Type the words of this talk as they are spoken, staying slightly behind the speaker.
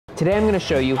Today I'm going to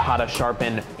show you how to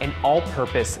sharpen an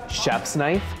all-purpose chef's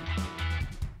knife.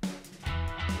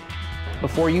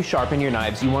 Before you sharpen your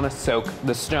knives, you want to soak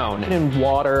the stone in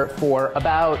water for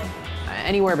about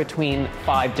anywhere between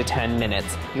 5 to 10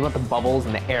 minutes. You want the bubbles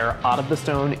and the air out of the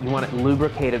stone. You want it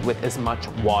lubricated with as much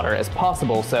water as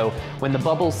possible, so when the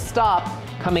bubbles stop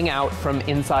coming out from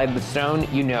inside the stone,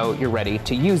 you know you're ready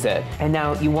to use it. And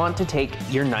now you want to take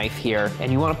your knife here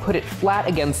and you want to put it flat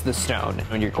against the stone.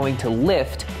 And you're going to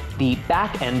lift the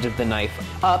back end of the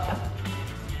knife up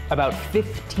about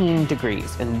 15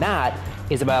 degrees. And that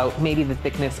is about maybe the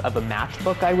thickness of a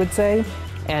matchbook, I would say.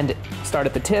 And start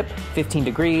at the tip, 15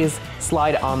 degrees,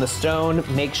 slide on the stone,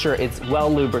 make sure it's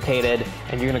well lubricated,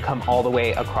 and you're gonna come all the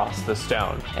way across the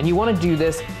stone. And you wanna do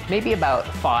this maybe about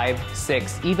 5,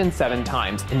 6, even 7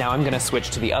 times. And now I'm gonna switch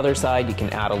to the other side. You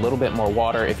can add a little bit more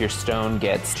water if your stone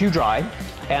gets too dry.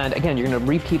 And again, you're gonna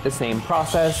repeat the same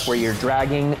process where you're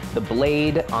dragging the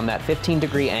blade on that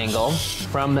 15-degree angle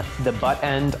from the butt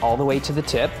end all the way to the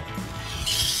tip.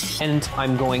 And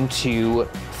I'm going to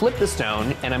flip the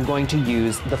stone and I'm going to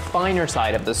use the finer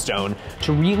side of the stone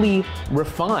to really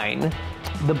refine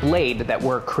the blade that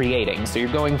we're creating. So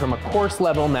you're going from a coarse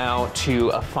level now to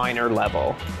a finer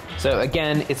level. So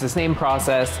again, it's the same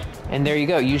process, and there you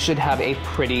go. You should have a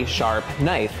pretty sharp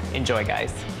knife. Enjoy,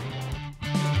 guys.